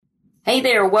Hey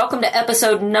there, welcome to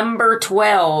episode number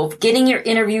 12, Getting Your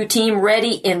Interview Team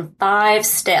Ready in 5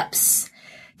 Steps.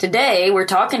 Today, we're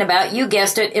talking about, you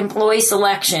guessed it, employee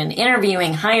selection,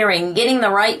 interviewing, hiring, getting the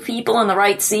right people in the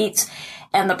right seats,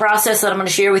 and the process that I'm going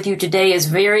to share with you today is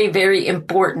very, very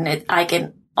important. I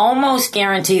can almost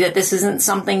guarantee that this isn't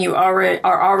something you are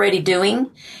already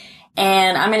doing,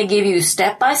 and I'm going to give you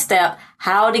step by step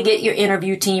how to get your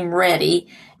interview team ready.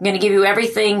 I'm going to give you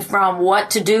everything from what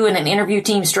to do in an interview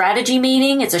team strategy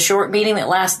meeting. It's a short meeting that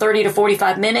lasts 30 to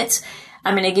 45 minutes.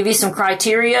 I'm going to give you some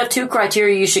criteria, 2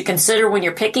 criteria you should consider when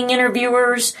you're picking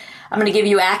interviewers. I'm going to give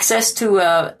you access to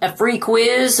a free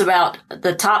quiz about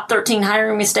the top 13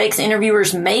 hiring mistakes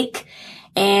interviewers make.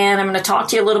 And I'm going to talk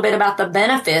to you a little bit about the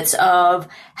benefits of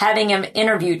having an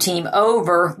interview team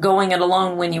over going it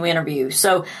alone when you interview.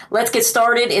 So let's get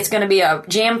started. It's going to be a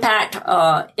jam-packed,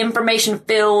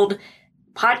 information-filled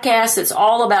podcast. It's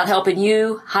all about helping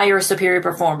you hire superior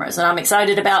performers, and I'm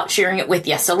excited about sharing it with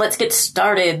you. So let's get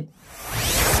started.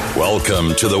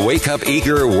 Welcome to the Wake Up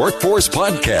Eager Workforce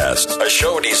Podcast, a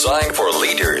show designed for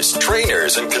leaders,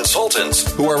 trainers, and consultants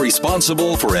who are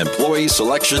responsible for employee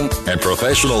selection and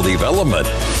professional development.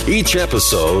 Each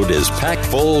episode is packed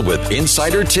full with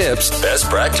insider tips, best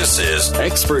practices,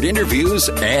 expert interviews,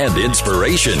 and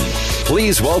inspiration.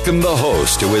 Please welcome the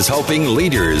host who is helping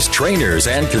leaders, trainers,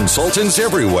 and consultants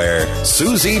everywhere,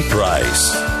 Susie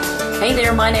Price. Hey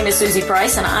there, my name is Susie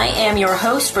Price, and I am your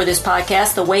host for this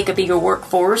podcast, The Wake Up Eager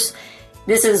Workforce.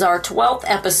 This is our 12th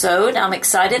episode. I'm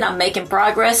excited. I'm making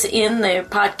progress in the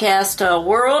podcast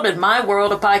world, in my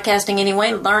world of podcasting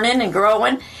anyway, learning and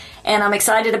growing. And I'm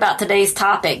excited about today's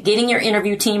topic, getting your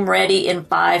interview team ready in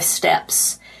 5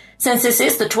 steps. Since this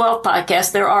is the 12th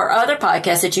podcast, there are other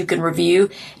podcasts that you can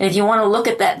review. And if you want to look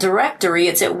at that directory,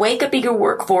 it's at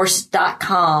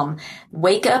wakeupeagerworkforce.com.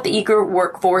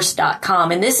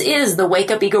 wakeupeagerworkforce.com. And this is the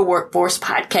Wake Up Eager Workforce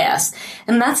podcast.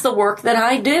 And that's the work that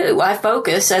I do. I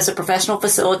focus as a professional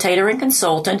facilitator and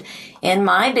consultant in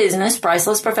my business,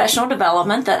 Priceless Professional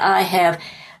Development, that I have.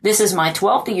 This is my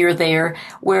 12th year there,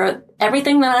 where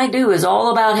everything that I do is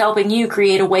all about helping you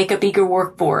create a wake-up eager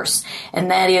workforce.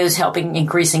 And that is helping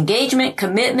increase engagement,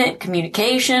 commitment,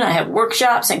 communication. I have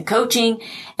workshops and coaching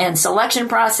and selection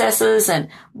processes and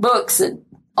books and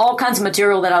all kinds of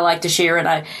material that I like to share, and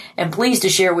I am pleased to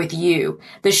share with you.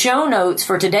 The show notes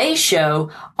for today's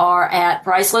show are at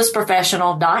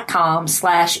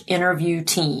pricelessprofessional.com/interview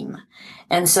team.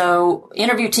 And so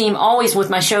interview team, always with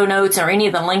my show notes or any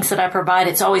of the links that I provide,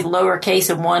 it's always lowercase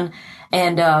in one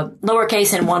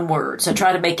word. So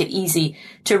try to make it easy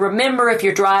to remember. If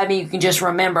you're driving, you can just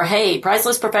remember, hey,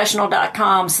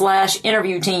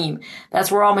 pricelessprofessional.com/interview team.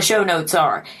 That's where all my show notes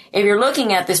are. If you're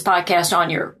looking at this podcast on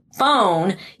your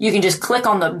phone, you can just click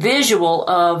on the visual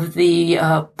of the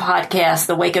podcast,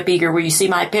 the Wake Up Eager, where you see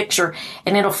my picture,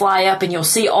 and it'll fly up and you'll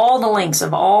see all the links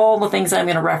of all the things I'm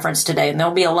going to reference today. And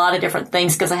there'll be a lot of different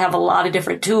things because I have a lot of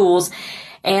different tools.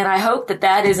 And I hope that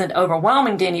that isn't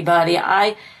overwhelming to anybody.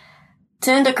 I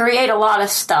tend to create a lot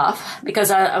of stuff because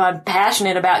I'm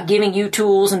passionate about giving you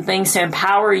tools and things to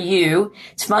empower you.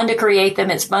 It's fun to create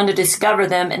them. It's fun to discover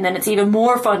them. And then it's even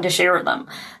more fun to share them.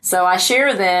 So I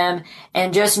share them,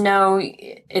 and just know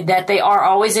that they are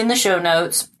always in the show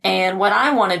notes. And what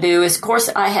I want to do is, of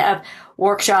course, I have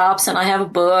workshops and I have a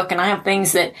book and I have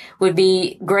things that would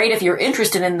be great if you're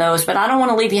interested in those, but I don't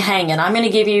want to leave you hanging. I'm going to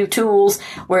give you tools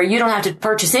where you don't have to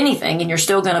purchase anything and you're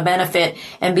still going to benefit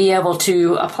and be able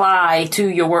to apply to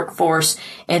your workforce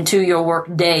and to your work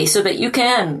day so that you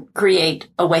can create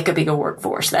a Wake Up Eager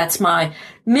workforce. That's my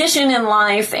mission in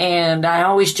life, and I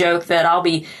always joke that I'll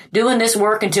be doing this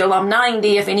work until I'm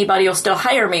 90 if anybody will still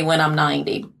hire me when I'm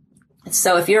 90.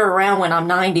 So if you're around when I'm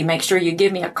 90, make sure you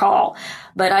give me a call.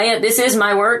 But this is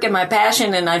my work and my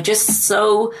passion, and I'm just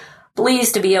so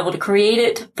pleased to be able to create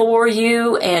it for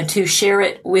you and to share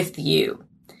it with you.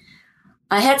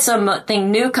 I had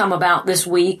something new come about this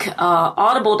week.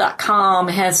 Audible.com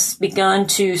has begun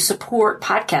to support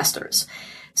podcasters.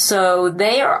 So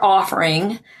they are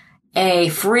offering a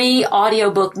free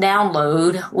audiobook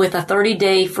download with a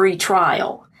 30-day free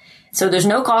trial. So there's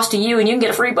no cost to you, and you can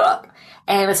get a free book.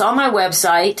 And it's on my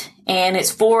website, and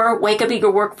it's for Wake Up Eager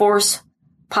Workforce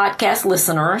podcast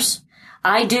listeners.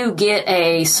 I do get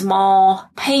a small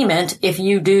payment if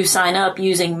you do sign up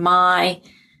using my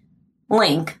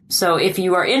link. So if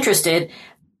you are interested,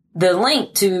 the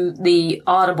link to the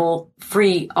Audible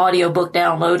free audiobook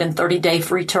download and 30-day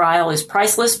free trial is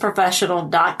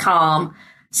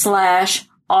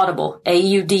pricelessprofessional.com/audible,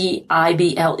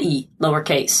 AUDIBLE,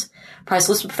 lowercase.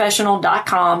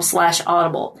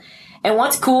 pricelessprofessional.com/audible. And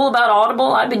what's cool about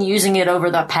Audible, I've been using it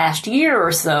over the past year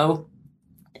or so,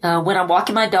 when I'm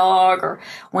walking my dog or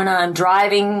when I'm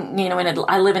driving,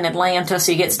 I live in Atlanta,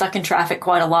 so you get stuck in traffic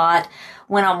quite a lot.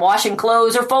 When I'm washing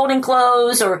clothes or folding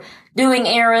clothes or doing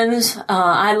errands,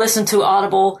 I listen to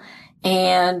Audible,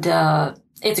 and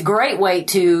it's a great way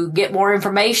to get more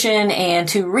information and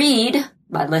to read,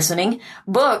 by listening,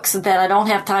 books that I don't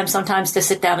have time sometimes to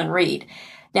sit down and read.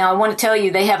 Now, I want to tell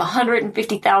you, they have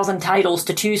 150,000 titles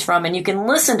to choose from, and you can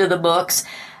listen to the books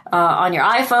on your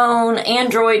iPhone,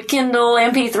 Android, Kindle,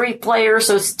 MP3 player,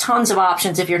 so it's tons of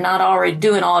options if you're not already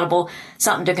doing Audible,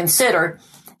 something to consider.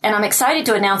 And I'm excited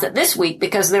to announce it this week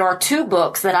because there are 2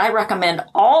 books that I recommend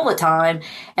all the time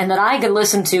and that I could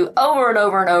listen to over and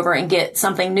over and over and get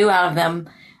something new out of them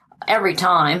every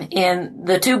time. And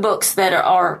the 2 books that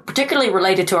are particularly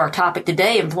related to our topic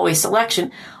today, employee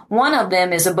selection, one of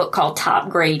them is a book called Top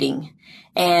Grading.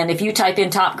 And if you type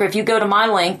in if you go to my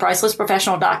link,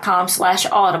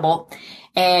 pricelessprofessional.com/audible,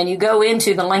 and you go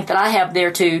into the link that I have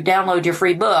there to download your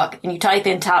free book, and you type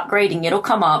in Top Grading, it'll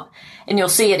come up, and you'll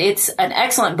see it. It's an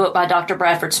excellent book by Dr.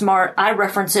 Bradford Smart. I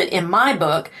reference it in my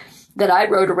book that I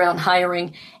wrote around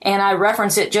hiring, and I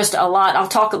reference it just a lot. I'll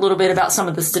talk a little bit about some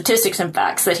of the statistics and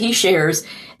facts that he shares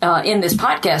in this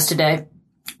podcast today.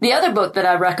 The other book that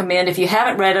I recommend, if you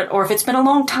haven't read it, or if it's been a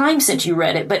long time since you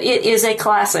read it, but it is a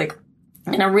classic.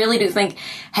 And I really do think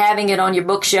having it on your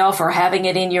bookshelf or having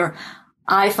it in your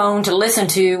iPhone to listen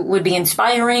to would be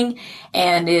inspiring.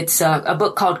 And it's a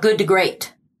book called Good to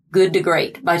Great. Good to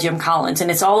Great by Jim Collins.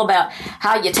 And it's all about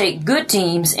how you take good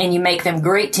teams and you make them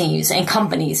great teams, and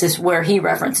companies is where he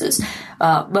references.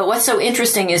 But what's so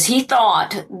interesting is he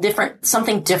thought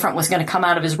something different was going to come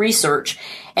out of his research.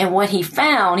 And what he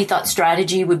found, he thought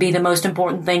strategy would be the most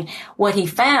important thing. What he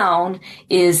found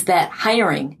is that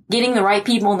hiring, getting the right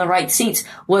people in the right seats,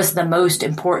 was the most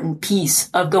important piece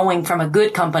of going from a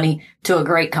good company to a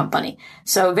great company.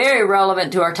 So very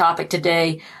relevant to our topic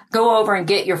today. Go over and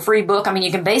get your free book. I mean,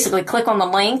 you can basically click on the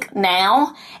link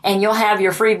now and you'll have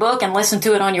your free book and listen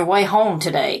to it on your way home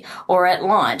today or at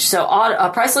lunch. So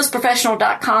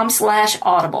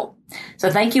pricelessprofessional.com/audible. So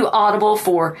thank you, Audible,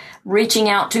 for reaching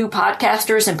out to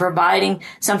podcasters and providing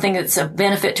something that's of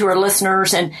benefit to our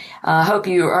listeners. And I hope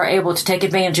you are able to take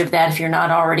advantage of that if you're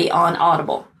not already on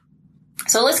Audible.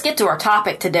 So let's get to our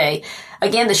topic today.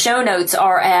 Again, the show notes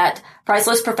are at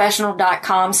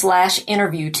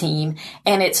pricelessprofessional.com/interview team.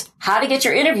 And it's how to get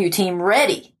your interview team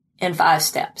ready in 5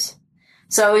 steps.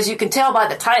 So as you can tell by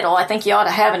the title, I think you ought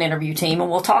to have an interview team, and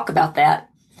we'll talk about that.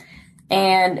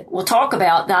 And we'll talk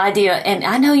about the idea, and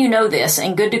I know you know this,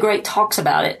 and Good to Great talks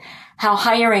about it, how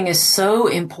hiring is so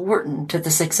important to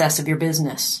the success of your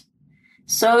business.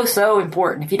 So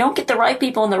important. If you don't get the right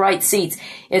people in the right seats,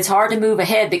 it's hard to move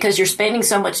ahead because you're spending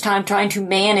so much time trying to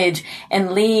manage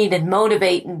and lead and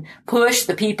motivate and push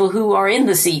the people who are in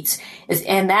the seats.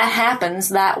 And that happens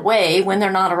that way when they're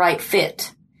not a right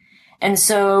fit. And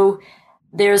so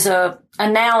there's a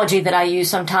analogy that I use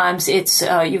sometimes. It's,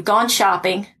 you've gone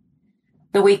shopping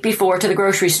the week before to the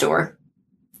grocery store.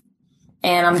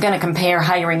 And I'm going to compare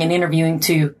hiring and interviewing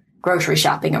to grocery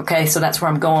shopping. Okay. So that's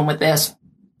where I'm going with this.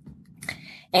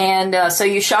 And so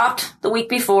you shopped the week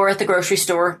before at the grocery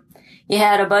store. You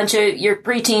had a bunch of your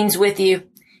preteens with you.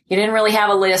 You didn't really have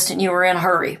a list and you were in a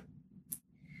hurry.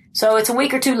 So it's a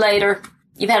week or 2 later.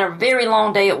 You've had a very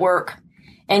long day at work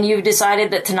and you've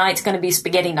decided that tonight's going to be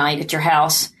spaghetti night at your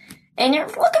house. And you're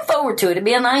looking forward to it. It'd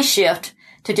be a nice shift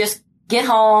to just get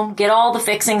home, get all the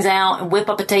fixings out and whip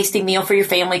up a tasty meal for your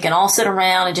family. You can all sit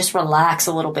around and just relax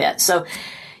a little bit. So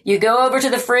you go over to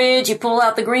the fridge, you pull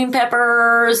out the green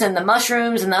peppers and the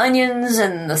mushrooms and the onions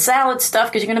and the salad stuff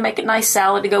because you're going to make a nice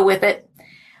salad to go with it.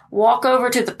 Walk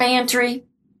over to the pantry.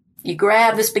 You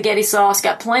grab the spaghetti sauce,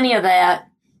 got plenty of that.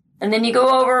 And then you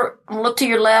go over and look to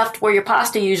your left where your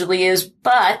pasta usually is,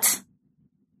 but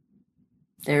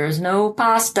there's no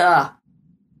pasta.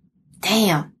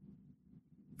 Damn.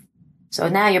 So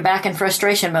now you're back in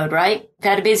frustration mode, right? You've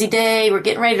had a busy day. We're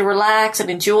getting ready to relax and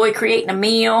enjoy creating a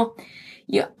meal.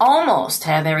 You almost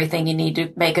have everything you need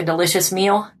to make a delicious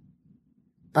meal,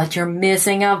 but you're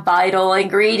missing a vital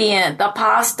ingredient, the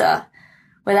pasta.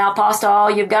 Without pasta, all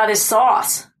you've got is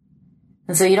sauce.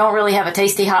 And so you don't really have a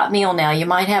tasty hot meal now. You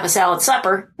might have a salad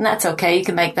supper, and that's okay. You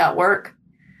can make that work.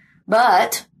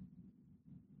 But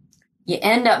you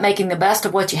end up making the best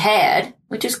of what you had,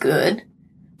 which is good,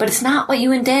 but it's not what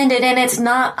you intended, and it's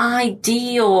not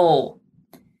ideal.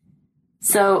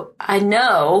 So I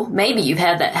know maybe you've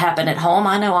had that happen at home.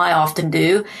 I know I often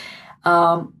do.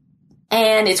 And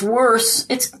it's worse.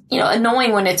 It's,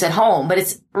 annoying when it's at home, but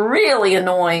it's really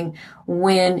annoying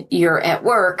when you're at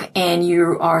work and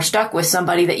you are stuck with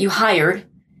somebody that you hired.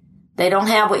 They don't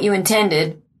have what you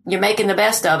intended You're making the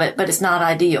best of it, but it's not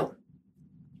ideal.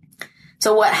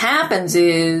 So what happens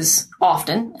is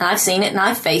often, and I've seen it and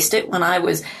I've faced it when I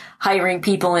was hiring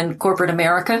people in corporate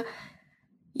America,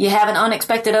 you have an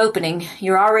unexpected opening.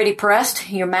 You're already pressed.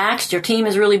 You're maxed. Your team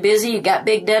is really busy. You've got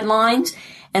big deadlines.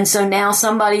 And so now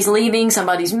somebody's leaving,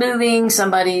 somebody's moving,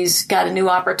 somebody's got a new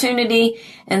opportunity.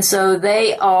 And so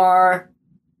they are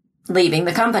leaving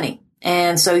the company.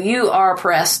 And so you are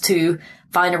pressed to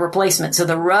find a replacement. So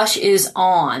the rush is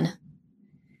on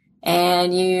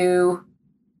and you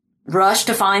rush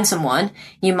to find someone.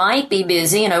 You might be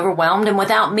busy and overwhelmed and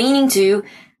without meaning to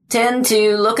tend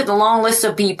to look at the long list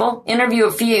of people, interview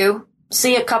a few,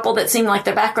 see a couple that seem like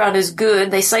their background is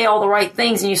good. They say all the right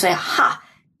things and you say, ha,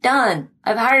 done.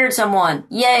 I've hired someone.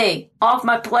 Yay. Off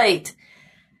my plate.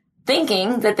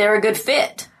 Thinking that they're a good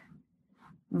fit.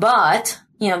 But,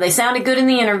 they sounded good in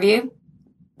the interview.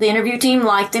 The interview team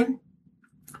liked him,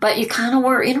 but you kind of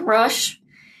were in a rush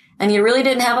and you really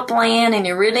didn't have a plan and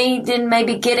you really didn't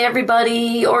maybe get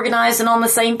everybody organized and on the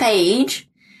same page.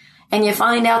 And you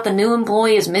find out the new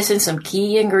employee is missing some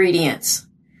key ingredients.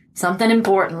 Something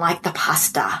important like the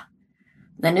pasta.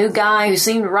 The new guy who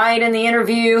seemed right in the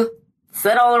interview,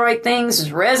 said all the right things,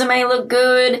 his resume looked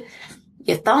good.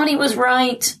 You thought he was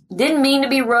right. Didn't mean to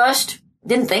be rushed.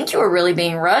 Didn't think you were really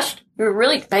being rushed. You were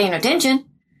really paying attention.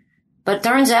 But it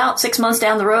turns out 6 months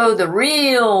down the road, the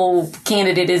real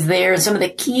candidate is there and some of the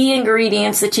key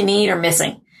ingredients that you need are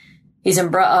missing. He's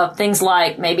things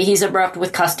like maybe he's abrupt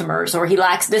with customers or he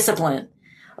lacks discipline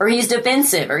or he's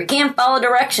defensive or he can't follow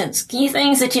directions. Key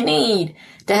things that you need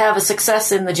to have a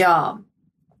success in the job.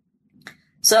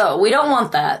 So we don't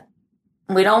want that.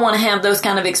 We don't want to have those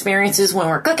kind of experiences when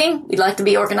we're cooking. We'd like to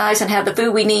be organized and have the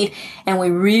food we need, and we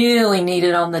really need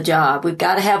it on the job. We've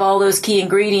got to have all those key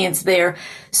ingredients there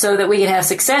so that we can have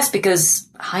success because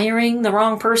hiring the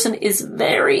wrong person is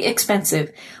very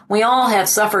expensive. We all have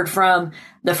suffered from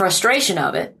the frustration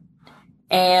of it,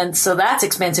 and so that's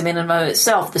expensive in and of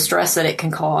itself, the stress that it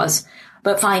can cause.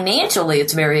 But financially,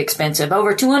 it's very expensive.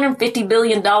 Over $250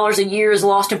 billion a year is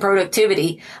lost in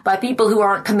productivity by people who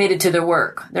aren't committed to their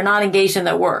work. They're not engaged in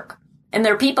their work. And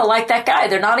there are people like that guy.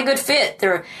 They're not a good fit.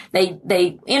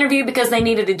 They interviewed because they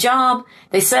needed a job.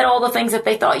 They said all the things that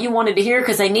they thought you wanted to hear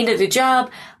because they needed a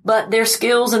job, but their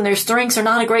skills and their strengths are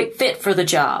not a great fit for the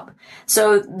job.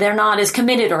 So they're not as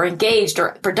committed or engaged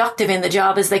or productive in the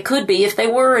job as they could be if they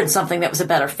were in something that was a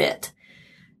better fit.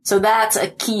 So that's a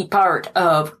key part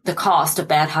of the cost of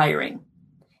bad hiring.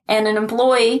 And an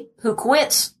employee who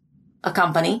quits a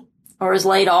company or is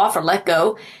laid off or let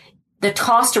go, the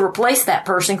cost to replace that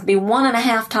person could be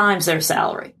 1.5 times their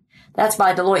salary. That's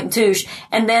by Deloitte & Touche.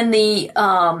 And then the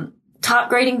top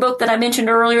grading book that I mentioned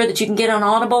earlier that you can get on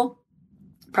Audible,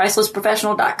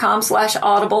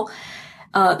 pricelessprofessional.com/Audible.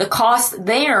 The cost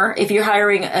there, if you're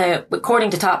hiring, according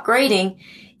to top grading,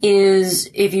 is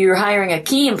if you're hiring a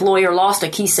key employee or lost a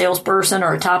key salesperson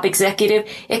or a top executive,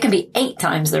 it can be 8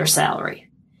 times their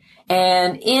salary.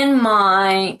 And in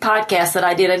my podcast that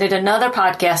I did another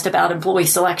podcast about employee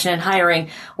selection and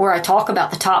hiring where I talk about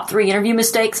the top 3 interview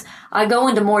mistakes. I go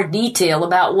into more detail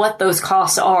about what those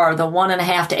costs are, the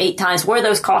 1.5 to 8 times, where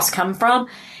those costs come from.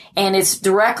 And it's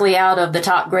directly out of the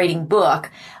top grading book.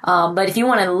 But if you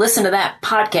want to listen to that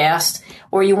podcast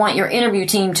or you want your interview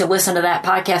team to listen to that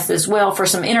podcast as well for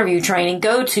some interview training,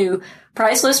 go to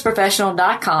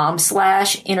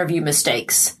pricelessprofessional.com/interview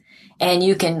mistakes. And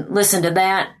you can listen to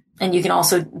that. And you can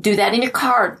also do that in your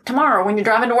car tomorrow when you're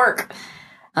driving to work.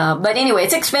 But anyway,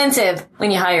 it's expensive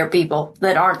when you hire people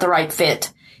that aren't the right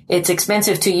fit. It's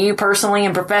expensive to you personally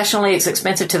and professionally. It's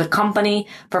expensive to the company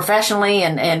professionally.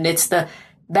 And it's the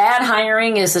bad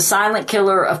hiring is the silent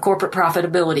killer of corporate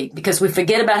profitability because we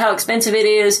forget about how expensive it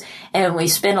is and we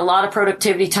spend a lot of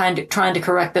productivity time trying to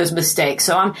correct those mistakes.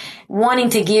 So I'm wanting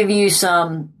to give you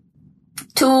some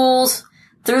tools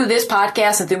through this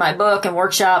podcast and through my book and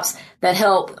workshops that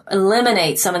help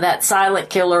eliminate some of that silent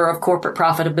killer of corporate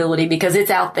profitability because it's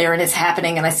out there and it's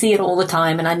happening and I see it all the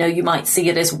time and I know you might see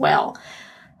it as well.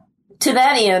 To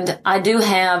that end, I do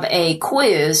have a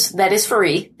quiz that is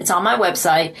free. It's on my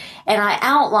website, and I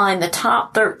outline the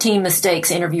top 13 mistakes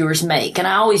interviewers make. And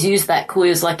I always use that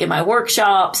quiz like in my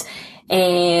workshops,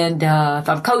 and if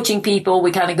I'm coaching people, we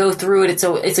kind of go through it.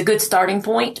 It's a good starting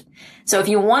point. So if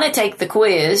you want to take the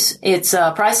quiz, it's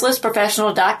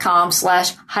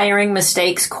pricelessprofessional.com/hiring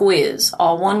mistakes quiz,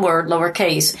 all one word,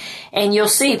 lowercase, and you'll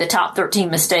see the top 13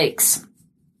 mistakes.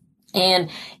 And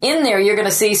in there, you're going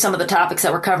to see some of the topics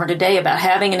that we're covering today about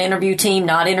having an interview team,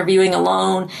 not interviewing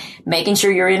alone, making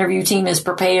sure your interview team is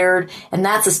prepared. And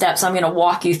that's the steps I'm going to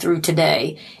walk you through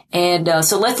today. And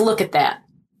so let's look at that.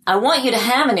 I want you to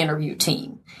have an interview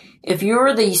team If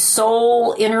you're the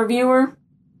sole interviewer,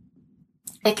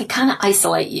 it can kind of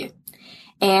isolate you.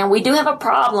 And we do have a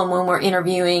problem when we're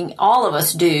interviewing, all of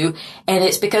us do, and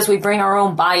it's because we bring our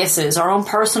own biases, our own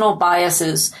personal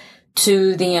biases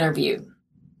to the interview.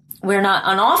 And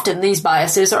often these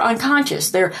biases are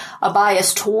unconscious. They're a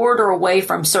bias toward or away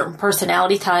from certain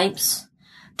personality types,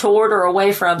 toward or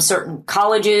away from certain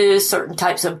colleges, certain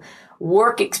types of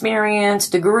work experience,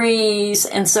 degrees.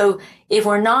 And so if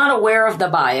we're not aware of the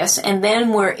bias and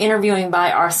then we're interviewing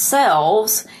by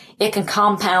ourselves, it can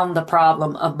compound the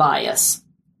problem of bias.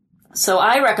 So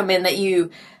I recommend that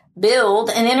you build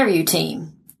an interview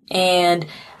team, and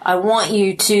I want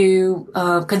you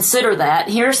to consider that.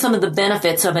 Here are some of the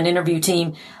benefits of an interview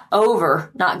team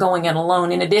over not going it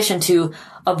alone. In addition to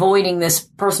avoiding this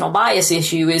personal bias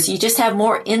issue, is you just have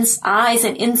more eyes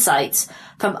and insights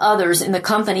from others in the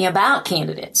company about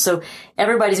candidates. So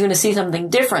everybody's going to see something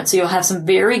different. So you'll have some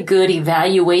very good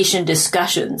evaluation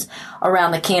discussions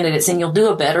around the candidates, and you'll do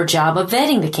a better job of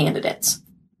vetting the candidates.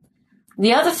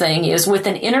 The other thing is, with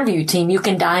an interview team, you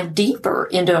can dive deeper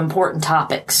into important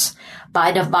topics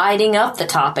by dividing up the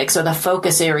topics or the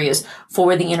focus areas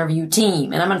for the interview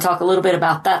team. And I'm going to talk a little bit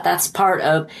about that. That's part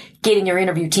of getting your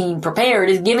interview team prepared,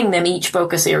 is giving them each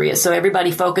focus area so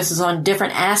everybody focuses on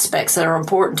different aspects that are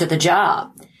important to the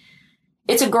job.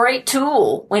 It's a great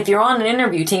tool. If you're on an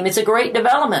interview team, it's a great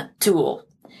development tool.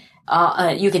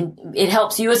 It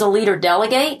helps you as a leader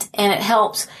delegate, and it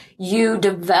helps you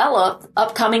develop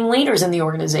upcoming leaders in the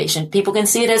organization. People can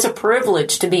see it as a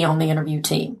privilege to be on the interview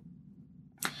team.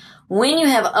 When you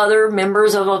have other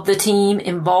members of the team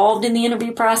involved in the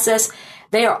interview process,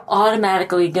 they are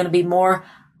automatically going to be more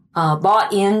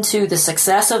bought into the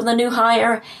success of the new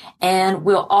hire and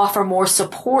will offer more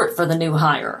support for the new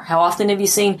hire. How often have you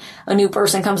seen a new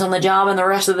person comes on the job and the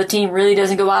rest of the team really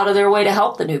doesn't go out of their way to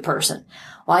help the new person?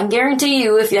 Well, I can guarantee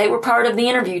you, if they were part of the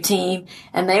interview team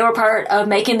and they were part of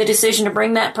making the decision to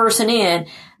bring that person in,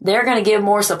 they're going to give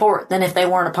more support than if they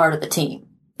weren't a part of the team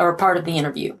or a part of the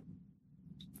interview.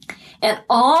 And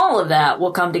all of that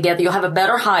will come together. You'll have a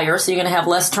better hire, so you're going to have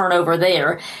less turnover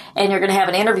there. And you're going to have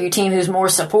an interview team who's more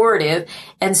supportive.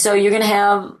 And so you're going to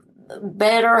have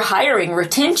better hiring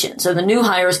retention. So the new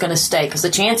hire is going to stay, because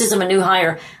the chances of a new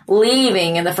hire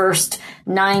leaving in the first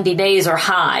 90 days are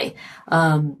high.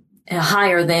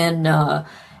 Higher than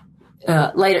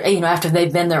later, after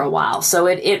they've been there a while. So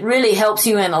it really helps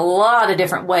you in a lot of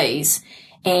different ways.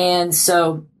 And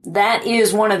so that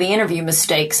is one of the interview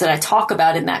mistakes that I talk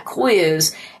about in that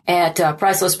quiz at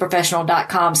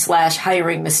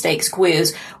pricelessprofessional.com/hiring mistakes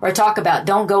quiz, where I talk about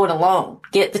don't go it alone.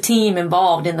 Get the team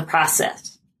involved in the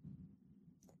process.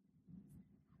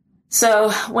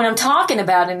 So when I'm talking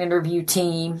about an interview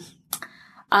team,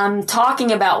 I'm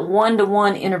talking about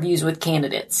one-to-one interviews with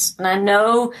candidates. And I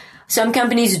know some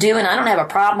companies do, and I don't have a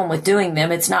problem with doing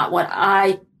them. It's not what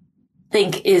I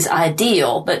think is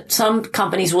ideal, but some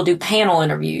companies will do panel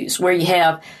interviews where you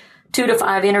have 2 to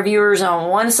 5 interviewers on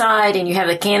one side and you have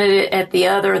the candidate at the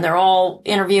other, and they're all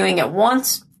interviewing at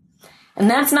once. And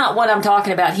that's not what I'm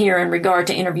talking about here in regard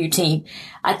to interview team.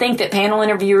 I think that panel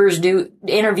interviews do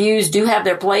have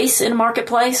their place in the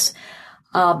marketplace,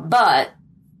 but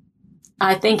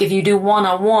I think if you do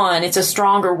one-on-one, it's a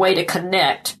stronger way to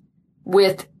connect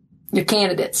with your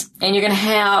candidates. And you're going to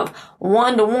have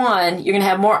one-to-one, you're going to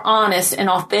have more honest and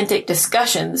authentic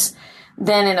discussions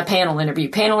than in a panel interview.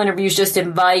 Panel interviews just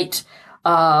invite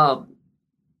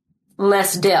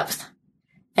less depth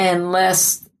and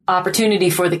less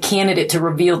opportunity for the candidate to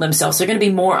reveal themselves. They're going to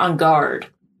be more on guard,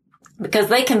 because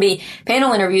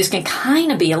panel interviews can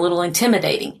kind of be a little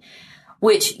intimidating,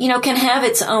 which, can have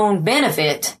its own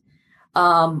benefit.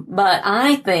 But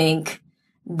I think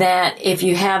that if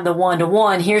you have the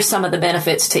one-to-one, here's some of the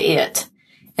benefits to it.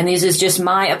 And this is just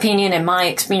my opinion and my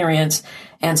experience.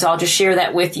 And so I'll just share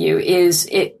that with you, is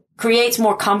it creates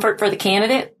more comfort for the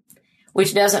candidate,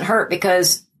 which doesn't hurt,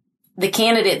 because the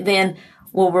candidate then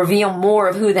will reveal more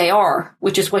of who they are,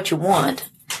 which is what you want.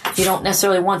 You don't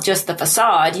necessarily want just the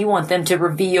facade. You want them to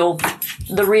reveal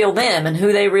the real them and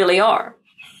who they really are.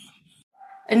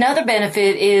 Another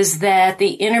benefit is that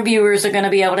the interviewers are going to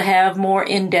be able to have more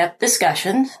in-depth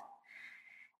discussions.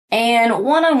 And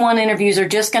one-on-one interviews are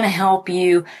just going to help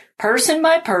you, person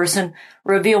by person,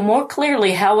 reveal more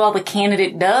clearly how well the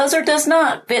candidate does or does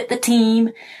not fit the team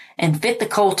and fit the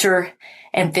culture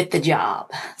and fit the job.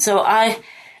 So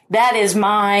that is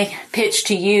my pitch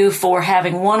to you for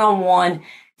having one-on-one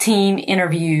team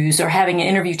interviews, or having an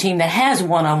interview team that has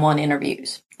one-on-one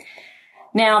interviews.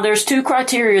 Now, there's 2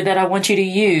 criteria that I want you to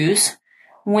use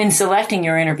when selecting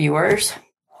your interviewers.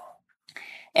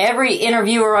 Every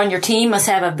interviewer on your team must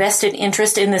have a vested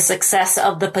interest in the success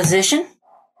of the position.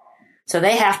 So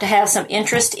they have to have some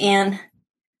interest in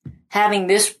having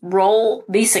this role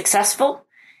be successful.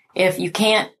 If you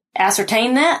can't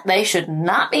ascertain that, they should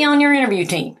not be on your interview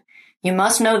team. You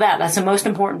must know that. That's the most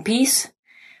important piece.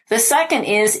 The second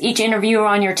is each interviewer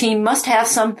on your team must have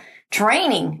some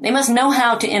training. They must know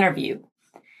how to interview.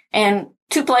 And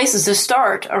 2 places to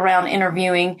start around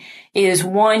interviewing is,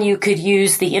 one, you could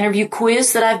use the interview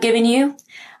quiz that I've given you.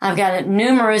 I've got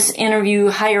numerous interview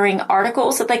hiring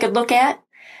articles that they could look at.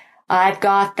 I've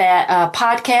got that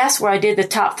podcast where I did the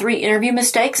top 3 interview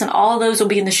mistakes, and all of those will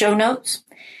be in the show notes.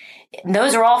 And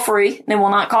those are all free. They will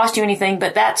not cost you anything,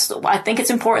 but I think it's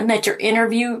important that your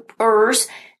interviewers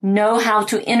know how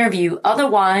to interview.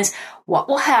 Otherwise, what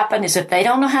will happen is if they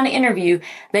don't know how to interview,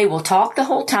 they will talk the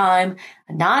whole time,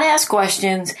 not ask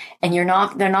questions, and they're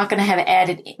not going to have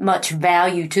added much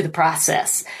value to the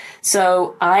process.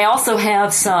 So I also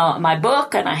have my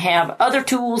book, and I have other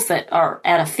tools that are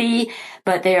at a fee,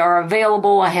 but they are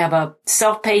available. I have a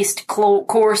self-paced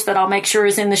course that I'll make sure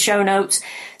is in the show notes.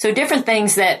 So different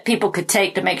things that people could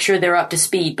take to make sure they're up to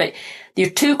speed. But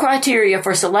your 2 criteria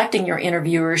for selecting your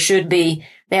interviewers should be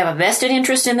they have a vested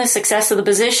interest in the success of the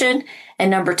position,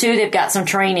 and number 2, they've got some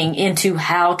training into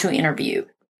how to interview.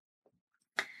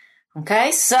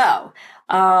 Okay, so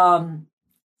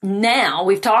now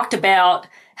we've talked about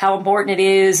how important it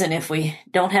is, and if we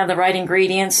don't have the right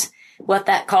ingredients, what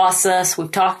that costs us.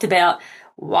 We've talked about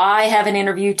why have an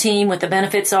interview team, what the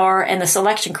benefits are, and the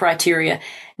selection criteria.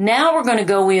 Now we're going to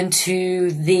go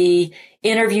into the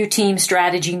interview team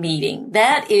strategy meeting.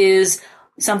 That is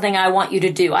something I want you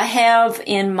to do. I have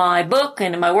in my book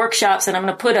and in my workshops, and I'm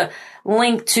going to put a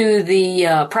link to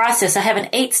the process. I have an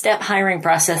 8-step hiring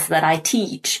process that I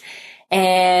teach.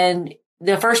 And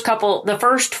the first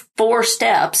 4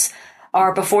 steps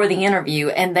are before the interview,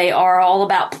 and they are all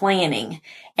about planning.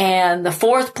 And the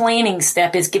 4th planning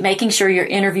step is making sure your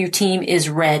interview team is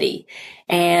ready.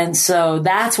 And so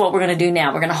that's what we're going to do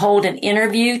now. We're going to hold an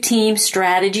interview team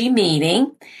strategy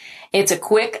meeting. It's a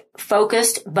quick,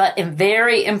 focused, but a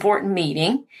very important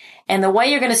meeting. And the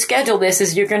way you're going to schedule this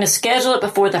is you're going to schedule it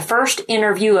before the first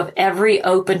interview of every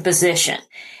open position.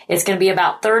 It's going to be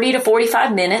about 30 to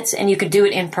 45 minutes, and you can do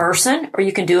it in person or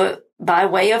you can do it by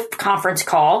way of conference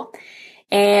call.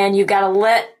 And you've got to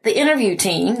let the interview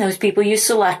team, those people you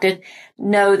selected,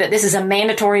 know that this is a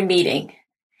mandatory meeting.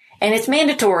 And it's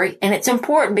mandatory, and it's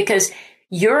important because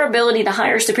your ability to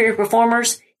hire superior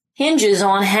performers hinges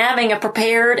on having a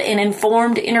prepared and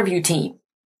informed interview team.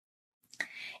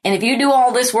 And if you do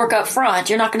all this work up front,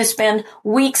 you're not going to spend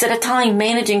weeks at a time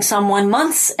managing someone,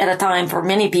 months at a time for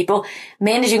many people,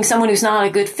 managing someone who's not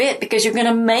a good fit, because you're going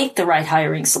to make the right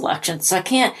hiring selections. So I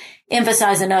can't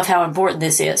emphasize enough how important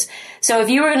this is. So if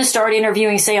you were going to start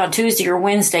interviewing, say, on Tuesday or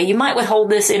Wednesday, you might hold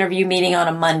this interview meeting on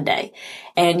a Monday.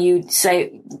 And you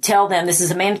tell them this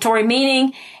is a mandatory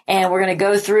meeting, and we're going to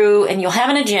go through, and you'll have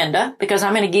an agenda, because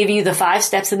I'm going to give you the 5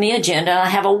 steps in the agenda. I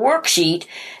have a worksheet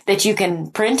that you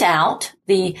can print out.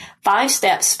 The 5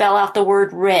 steps spell out the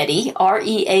word READY,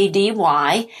 READY,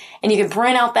 and you can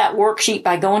print out that worksheet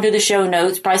by going to the show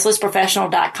notes,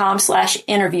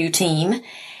 pricelessprofessional.com/interview team.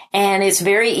 And it's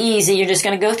very easy. You're just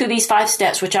going to go through these 5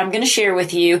 steps, which I'm going to share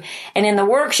with you. And in the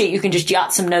worksheet, you can just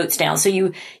jot some notes down. So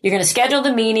you're going to schedule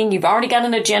the meeting. You've already got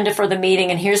an agenda for the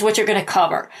meeting. And here's what you're going to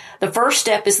cover. The first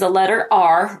step is the letter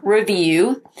R,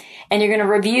 review. And you're going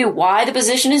to review why the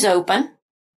position is open.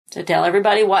 So tell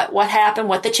everybody what happened,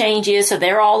 what the change is. So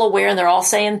they're all aware, and they're all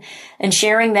saying and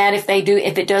sharing that if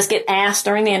it does get asked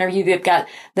during the interview, they've got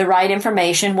the right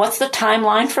information. What's the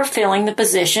timeline for filling the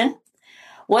position?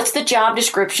 What's the job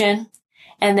description?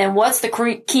 And then what's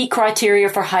the key criteria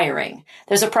for hiring?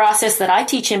 There's a process that I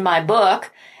teach in my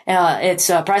book. It's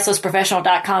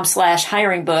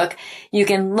pricelessprofessional.com/hiring book. You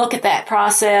can look at that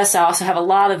process. I also have a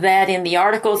lot of that in the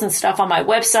articles and stuff on my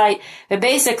website. But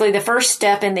basically, the first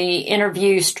step in the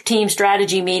interview team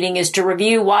strategy meeting is to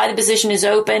review why the position is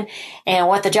open and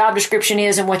what the job description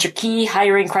is and what your key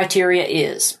hiring criteria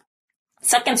is.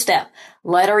 Second step,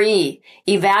 letter E,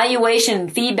 evaluation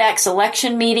and feedback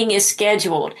selection meeting is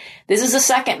scheduled. This is the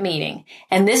second meeting,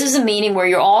 and this is a meeting where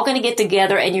you're all going to get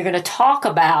together and you're going to talk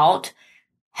about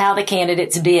how the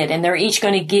candidates did, and they're each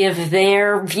going to give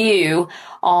their view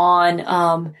on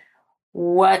how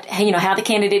the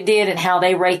candidate did and how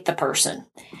they rate the person.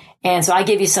 And so I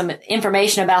give you some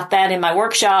information about that in my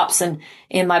workshops and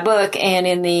in my book and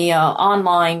in the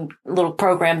online little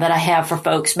program that I have for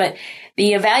folks. But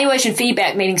the evaluation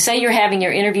feedback meeting, say you're having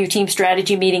your interview team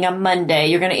strategy meeting on Monday.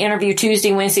 You're going to interview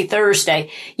Tuesday, Wednesday, Thursday.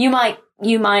 You might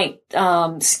you might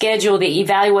schedule the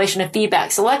evaluation and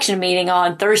feedback selection meeting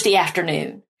on Thursday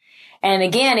afternoon. And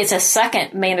again, it's a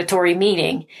second mandatory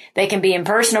meeting. They can be in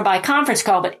person or by conference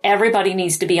call, but everybody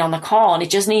needs to be on the call, and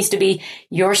it just needs to be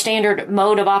your standard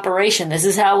mode of operation. This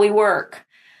is how we work.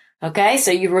 Okay, so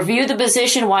you review the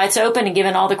position, why it's open, and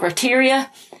given all the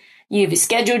criteria. You've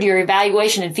scheduled your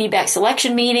evaluation and feedback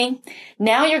selection meeting.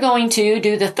 Now you're going to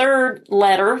do the third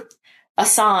letter, a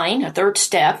third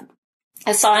step,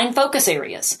 assign focus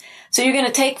areas. So you're going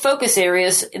to take focus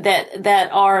areas that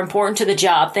are important to the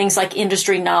job, things like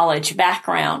industry knowledge,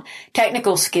 background,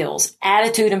 technical skills,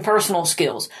 attitude and personal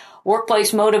skills,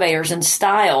 workplace motivators and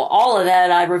style. All of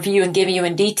that I review and give you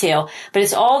in detail, but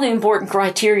it's all the important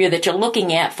criteria that you're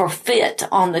looking at for fit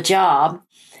on the job.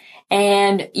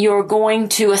 And you're going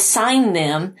to assign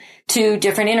them to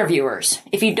different interviewers.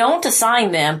 If you don't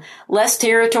assign them, less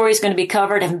territory is going to be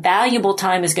covered and valuable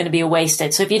time is going to be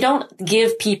wasted. So if you don't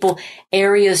give people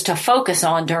areas to focus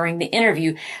on during the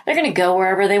interview, they're going to go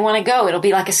wherever they want to go. It'll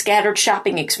be like a scattered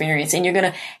shopping experience, and you're going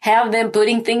to have them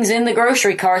putting things in the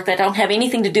grocery cart that don't have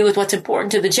anything to do with what's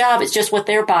important to the job. It's just what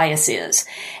their bias is.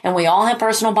 And we all have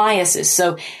personal biases.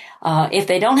 So if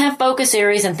they don't have focus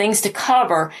areas and things to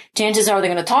cover, chances are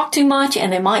they're going to talk too much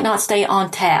and they might not stay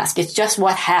on task. It's just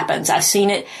what happens. I've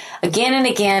seen it again and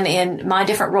again in my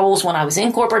different roles when I was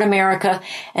in corporate America,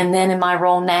 and then in my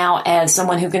role now as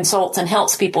someone who consults and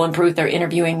helps people improve their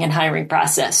interviewing and hiring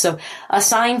process. So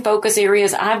assign focus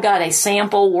areas. I've got a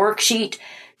sample worksheet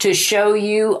to show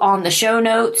you on the show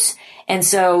notes. And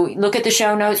so look at the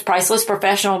show notes,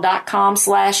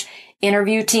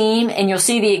 pricelessprofessional.com/interview team, and you'll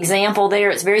see the example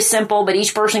there. It's very simple, but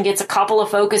each person gets a couple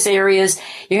of focus areas.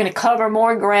 You're going to cover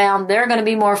more ground. They're going to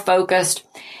be more focused,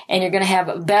 and you're going to have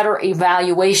a better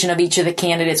evaluation of each of the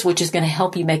candidates, which is going to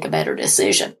help you make a better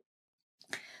decision.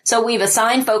 So we've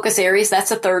assigned focus areas. That's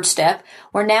the third step.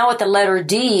 We're now at the letter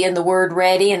D in the word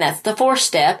ready, and that's the fourth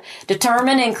step.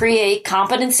 Determine and create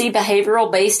competency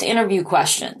behavioral-based interview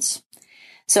questions.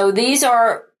 So these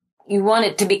are, you want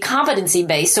it to be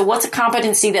competency-based. So what's a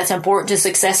competency that's important to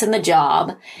success in the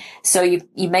job? So you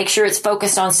make sure it's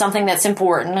focused on something that's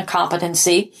important, a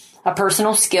competency, a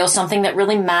personal skill, something that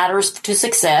really matters to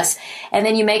success. And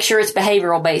then you make sure it's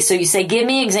behavioral-based. So you say, give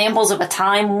me examples of a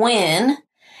time when,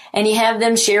 and you have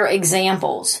them share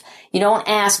examples. You don't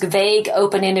ask vague,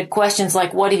 open-ended questions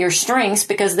like, what are your strengths?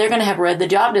 Because they're going to have read the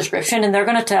job description and they're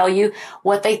going to tell you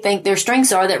what they think their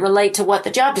strengths are that relate to what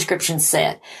the job description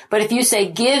said. But if you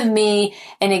say, give me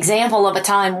an example of a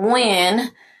time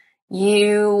when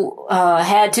you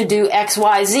had to do X,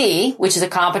 Y, Z, which is a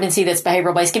competency that's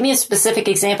behavioral-based. Give me a specific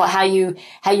example of how you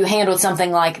handled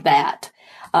something like that.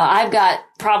 I've got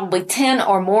probably 10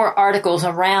 or more articles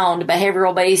around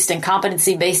behavioral-based and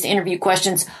competency-based interview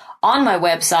questions on my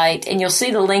website, and you'll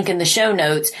see the link in the show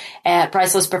notes at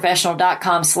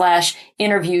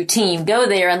pricelessprofessional.com/interview team. Go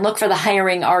there and look for the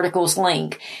hiring articles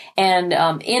link. And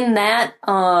in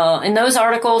those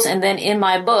articles, and then in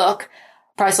my book,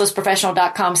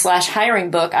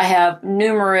 pricelessprofessional.com/hiring book, I have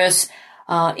numerous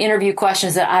interview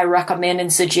questions that I recommend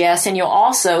and suggest. And you'll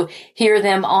also hear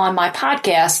them on my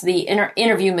podcast, the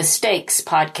Interview Mistakes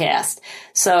podcast.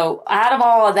 So out of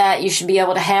all of that, you should be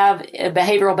able to have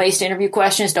behavioral-based interview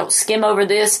questions. Don't skim over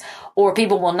this, or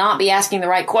people will not be asking the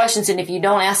right questions. And if you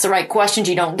don't ask the right questions,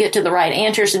 you don't get to the right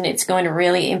answers, and it's going to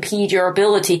really impede your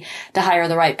ability to hire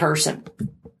the right person.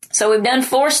 So we've done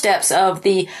 4 steps of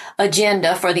the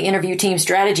agenda for the interview team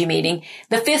strategy meeting.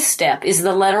 The 5th step is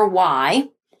the letter Y.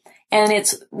 And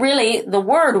it's really the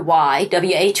word why,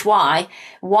 W-H-Y,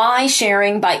 why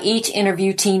sharing by each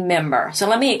interview team member. So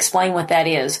let me explain what that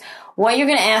is. What you're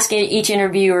going to ask each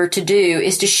interviewer to do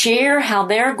is to share how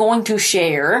they're going to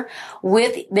share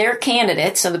with their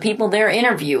candidates, so the people they're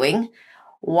interviewing,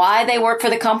 why they work for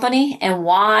the company and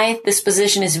why this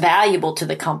position is valuable to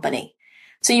the company.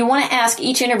 So you want to ask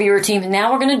each interviewer team,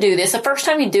 now we're going to do this. The first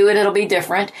time you do it, it'll be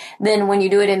different than when you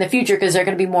do it in the future because they're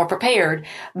going to be more prepared.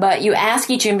 But you ask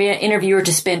each interviewer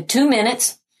to spend 2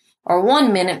 minutes or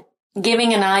 1 minute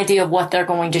giving an idea of what they're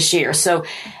going to share. So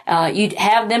you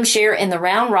have them share in the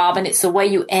round robin. It's the way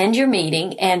you end your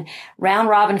meeting. And round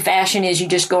robin fashion is you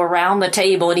just go around the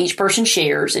table and each person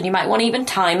shares. And you might want to even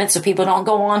time it so people don't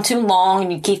go on too long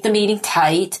and you keep the meeting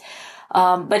tight.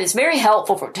 But it's very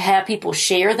helpful to have people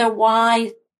share their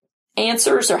why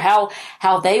answers or how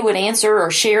they would answer or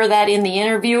share that in the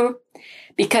interview,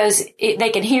 because they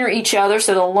can hear each other,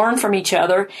 so they'll learn from each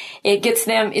other. It gets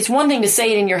them, it's one thing to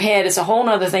say it in your head, it's a whole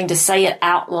other thing to say it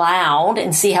out loud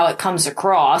and see how it comes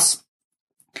across.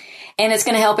 And it's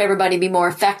going to help everybody be more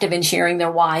effective in sharing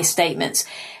their why statements.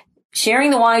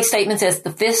 sharing the why statements as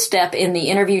the fifth step in the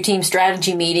interview team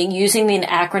strategy meeting using the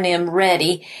acronym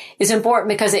READY is important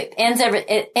because it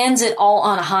ends it all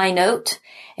on a high note.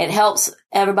 It helps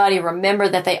everybody remember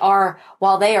that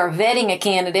while they are vetting a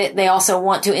candidate, they also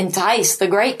want to entice the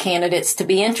great candidates to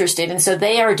be interested. And so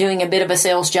they are doing a bit of a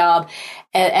sales job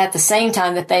at the same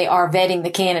time that they are vetting the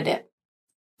candidate.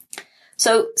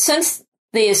 So since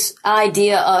this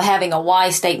idea of having a why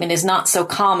statement is not so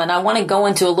common, I want to go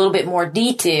into a little bit more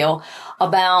detail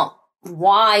about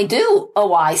why do a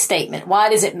why statement? Why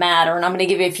does it matter? And I'm going to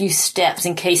give you a few steps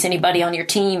in case anybody on your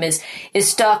team is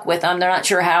stuck with them. They're not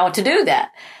sure how to do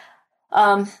that.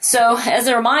 So as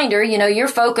a reminder, you're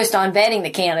focused on vetting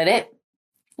the candidate.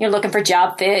 You're looking for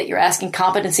job fit. You're asking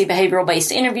competency behavioral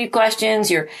based interview questions.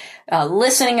 You're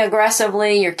listening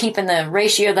aggressively. You're keeping the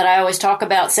ratio that I always talk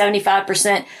about,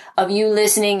 75% of you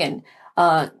listening and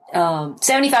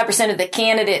 75% of the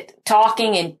candidate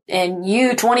talking and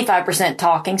you 25%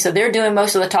 talking. So they're doing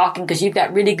most of the talking because you've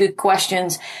got really good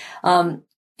questions. And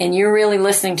you're really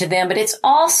listening to them, but it's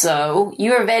also,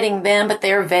 you're vetting them, but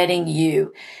they're vetting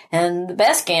you. And the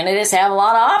best candidates have a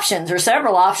lot of options, or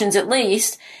several options at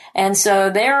least. And so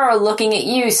they're looking at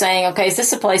you saying, okay, is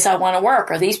this a place I want to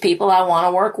work? Are these people I want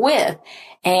to work with?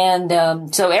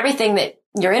 And so everything that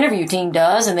your interview team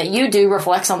does and that you do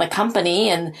reflects on the company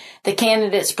and the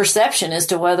candidate's perception as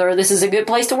to whether this is a good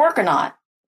place to work or not,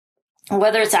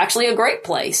 whether it's actually a great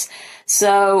place.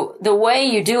 So the way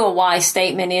you do a why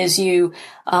statement is you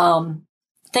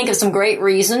think of some great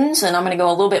reasons, and I'm going to go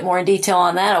a little bit more in detail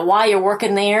on that, of why you're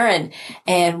working there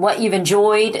and what you've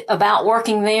enjoyed about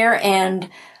working there, and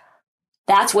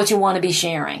that's what you want to be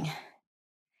sharing.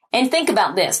 And think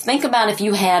about this. Think about if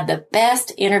you had the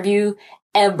best interview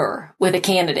ever with a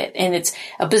candidate, and it's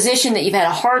a position that you've had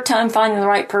a hard time finding the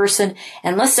right person.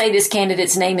 And let's say this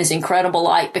candidate's name is Incredible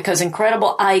Ike, because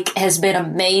Incredible Ike has been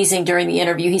amazing during the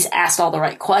interview. He's asked all the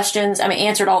right questions.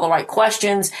 Answered all the right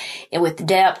questions and with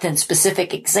depth and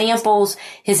specific examples.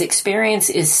 His experience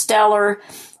is stellar.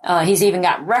 He's even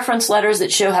got reference letters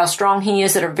that show how strong he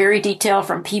is that are very detailed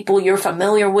from people you're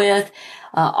familiar with.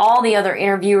 All the other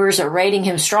interviewers are rating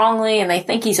him strongly, and they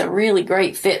think he's a really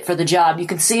great fit for the job. You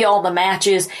can see all the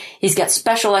matches. He's got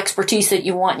special expertise that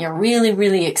you want, and you're really,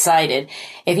 really excited.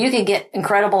 If you can get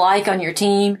Incredible Ike on your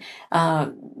team,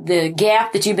 the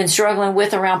gap that you've been struggling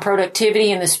with around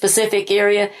productivity in the specific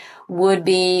area would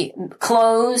be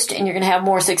closed, and you're going to have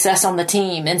more success on the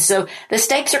team. And so the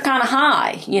stakes are kind of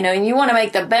high, and you want to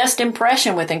make the best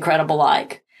impression with Incredible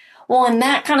Ike. Well, in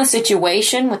that kind of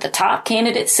situation with the top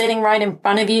candidate sitting right in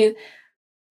front of you,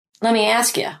 let me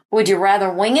ask you, would you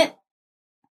rather wing it?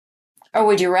 Or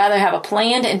would you rather have a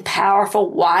planned and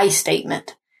powerful why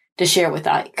statement to share with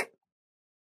Ike?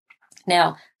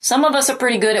 Now, some of us are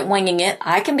pretty good at winging it.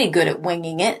 I can be good at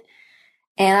winging it.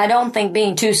 And I don't think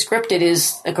being too scripted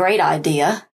is a great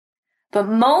idea. But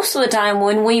most of the time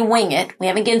when we wing it, we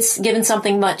haven't given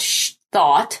something much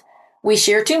thought. We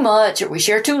share too much or we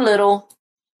share too little.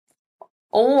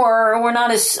 Or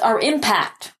our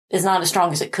impact is not as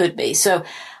strong as it could be. So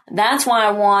that's why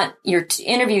I want your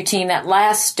interview team, that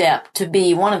last step, to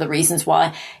be one of the reasons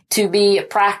why, to be a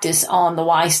practice on the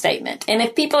why statement. And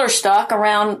if people are stuck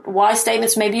around why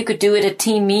statements, maybe you could do it at a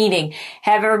team meeting,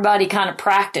 have everybody kind of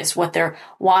practice what their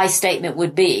why statement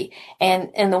would be.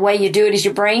 And the way you do it is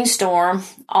you brainstorm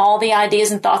all the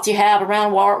ideas and thoughts you have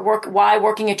around why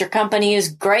working at your company is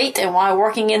great and why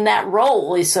working in that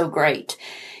role is so great.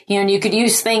 And you could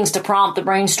use things to prompt the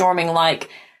brainstorming, like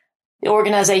the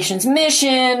organization's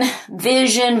mission,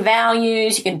 vision,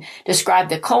 values. You can describe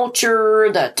the culture,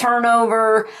 the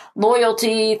turnover,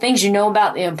 loyalty, things you know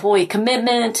about the employee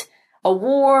commitment,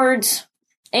 awards,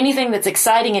 anything that's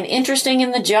exciting and interesting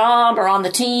in the job or on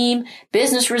the team,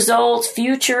 business results,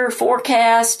 future,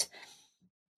 forecast,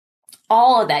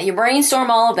 all of that. You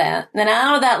brainstorm all of that. Then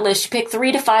out of that list, you pick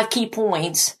 3 to 5 key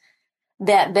points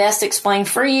that best explain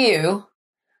for you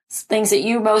things that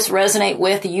you most resonate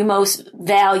with, that you most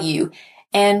value,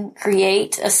 and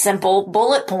create a simple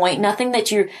bullet point, nothing that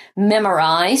you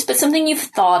memorize, but something you've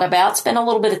thought about, spend a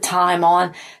little bit of time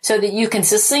on, so that you can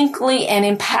succinctly and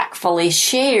impactfully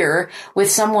share with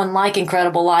someone like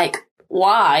Incredible Ike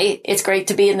why it's great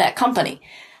to be in that company.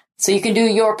 So you can do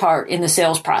your part in the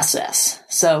sales process.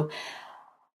 So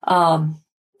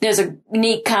there's a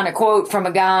neat kind of quote from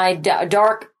a guy,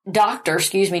 Dr.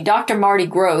 Marty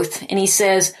Groth, and he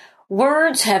says,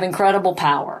 words have incredible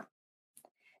power.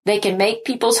 They can make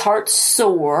people's hearts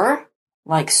soar,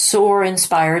 like soar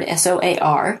inspired,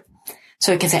 SOAR.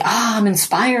 So he can say, I'm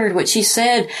inspired. What she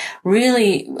said,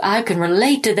 really, I can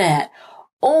relate to that.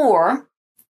 Or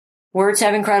Words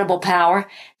have incredible power.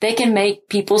 They can make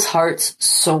people's hearts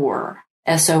soar.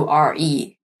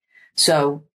 S-O-R-E.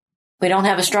 So we don't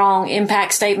have a strong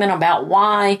impact statement about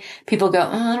why people go,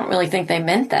 I don't really think they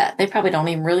meant that. They probably don't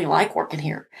even really like working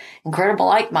here. Incredible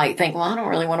Ike might think, I don't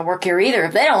really want to work here either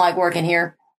if they don't like working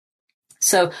here.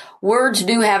 So words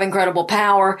do have incredible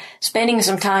power. Spending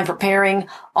some time preparing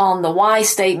on the why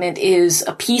statement is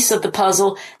a piece of the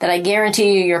puzzle that I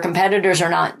guarantee you your competitors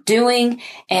are not doing.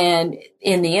 And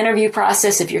in the interview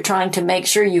process, if you're trying to make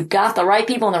sure you've got the right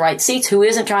people in the right seats, who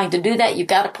isn't trying to do that, you've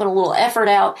got to put a little effort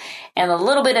out. And a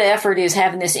little bit of effort is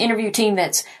having this interview team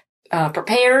that's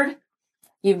prepared.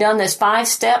 You've done this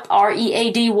 5-step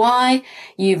READY.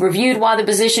 You've reviewed why the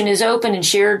position is open and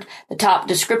shared the top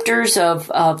descriptors of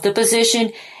the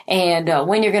position and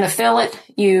when you're going to fill it.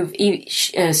 You've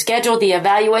scheduled the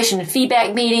evaluation and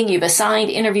feedback meeting. You've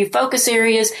assigned interview focus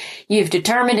areas. You've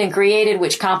determined and created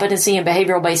which competency and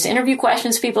behavioral-based interview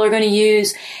questions people are going to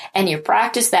use. And you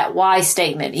practice that why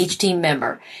statement, each team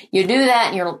member. You do that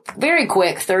and you're very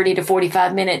quick, 30 to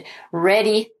 45-minute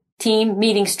ready team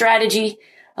meeting strategy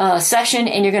session,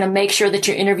 and you're going to make sure that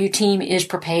your interview team is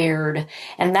prepared.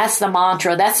 And that's the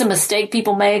mantra. That's the mistake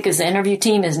people make, is the interview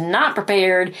team is not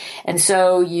prepared. And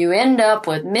so you end up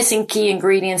with missing key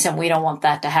ingredients, and we don't want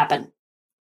that to happen.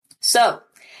 So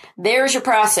there's your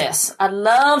process. I'd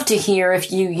love to hear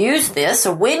if you use this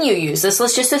or when you use this.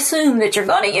 Let's just assume that you're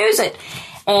going to use it.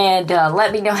 And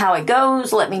let me know how it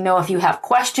goes. Let me know if you have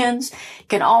questions. You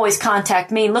can always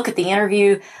contact me. Look at the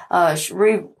interview, the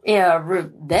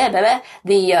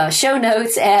show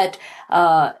notes at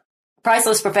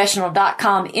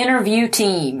pricelessprofessional.com interview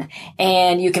team.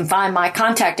 And you can find my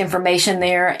contact information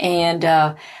there and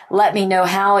let me know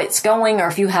how it's going, or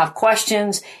if you have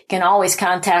questions, you can always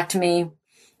contact me.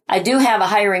 I do have a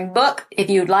hiring book. If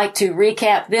you'd like to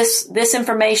recap this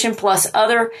information plus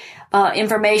other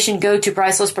information, go to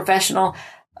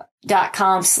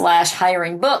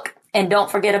pricelessprofessional.com/hiring book. And don't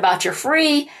forget about your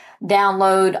free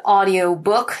download audio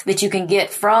book that you can get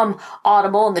from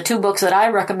Audible. And the 2 books that I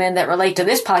recommend that relate to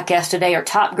this podcast today are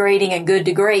Top Grading and Good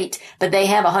to Great, but they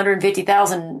have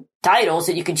 150,000 titles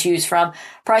that you can choose from.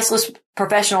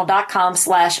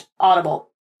 pricelessprofessional.com/audible.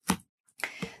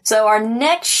 So our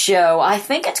next show, I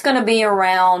think it's going to be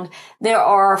around, there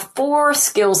are 4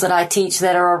 skills that I teach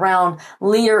that are around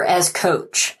leader as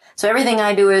coach. So everything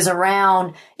I do is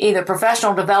around either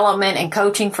professional development and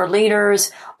coaching for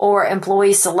leaders or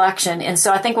employee selection. And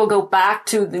so I think we'll go back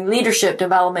to the leadership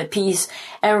development piece,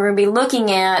 and we're going to be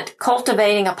looking at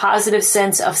cultivating a positive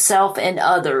sense of self and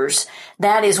others.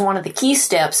 That is one of the key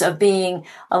steps of being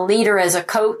a leader as a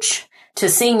coach, to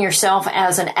seeing yourself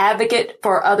as an advocate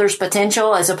for others'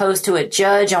 potential as opposed to a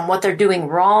judge on what they're doing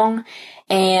wrong.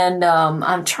 And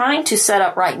I'm trying to set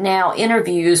up right now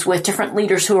interviews with different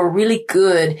leaders who are really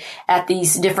good at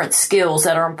these different skills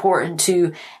that are important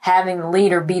to having the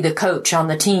leader be the coach on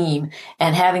the team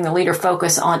and having the leader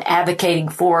focus on advocating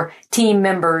for team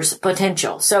members'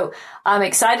 potential. So I'm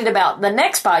excited about the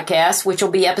next podcast, which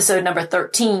will be episode number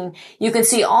 13. You can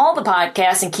see all the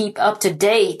podcasts and keep up to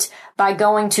date by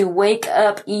going to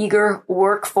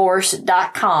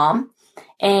wakeupeagerworkforce.com,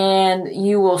 and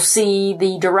you will see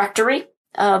the directory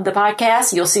of the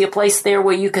podcast. You'll see a place there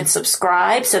where you can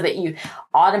subscribe so that you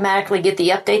automatically get the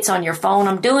updates on your phone.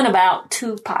 I'm doing about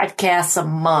 2 podcasts a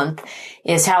month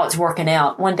is how it's working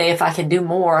out. One day, if I can do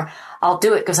more, I'll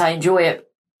do it because I enjoy it.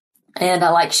 And I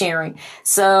like sharing.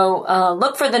 So,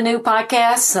 look for the new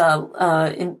podcasts,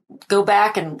 and go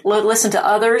back and listen to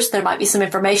others. There might be some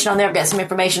information on there. I've got some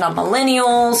information on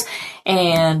millennials,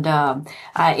 and,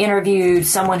 I interviewed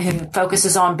someone who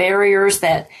focuses on barriers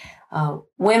that,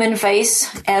 women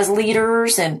face as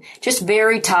leaders, and just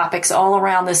varied topics all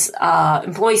around this,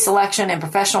 employee selection and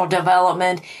professional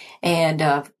development,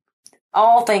 and,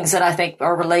 all things that I think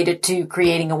are related to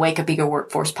creating a Wake Up Eager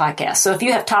Workforce podcast. So if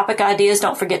you have topic ideas,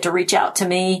 don't forget to reach out to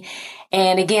me.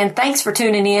 And again, thanks for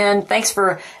tuning in. Thanks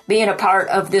for being a part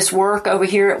of this work over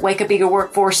here at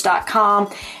wakeupeagerworkforce.com.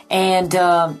 And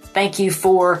thank you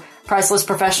for Priceless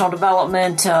Professional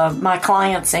Development, my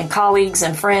clients and colleagues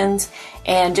and friends.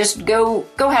 And just go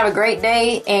have a great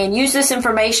day and use this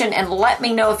information, and let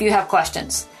me know if you have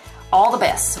questions. All the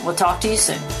best. We'll talk to you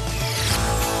soon.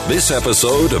 This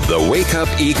episode of the Wake Up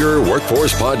Eager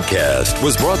Workforce Podcast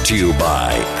was brought to you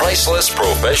by Priceless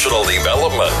Professional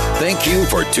Development. Thank you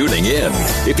for tuning in.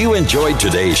 If you enjoyed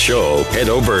today's show, head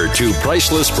over to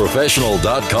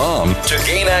pricelessprofessional.com to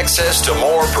gain access to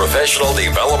more professional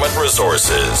development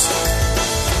resources.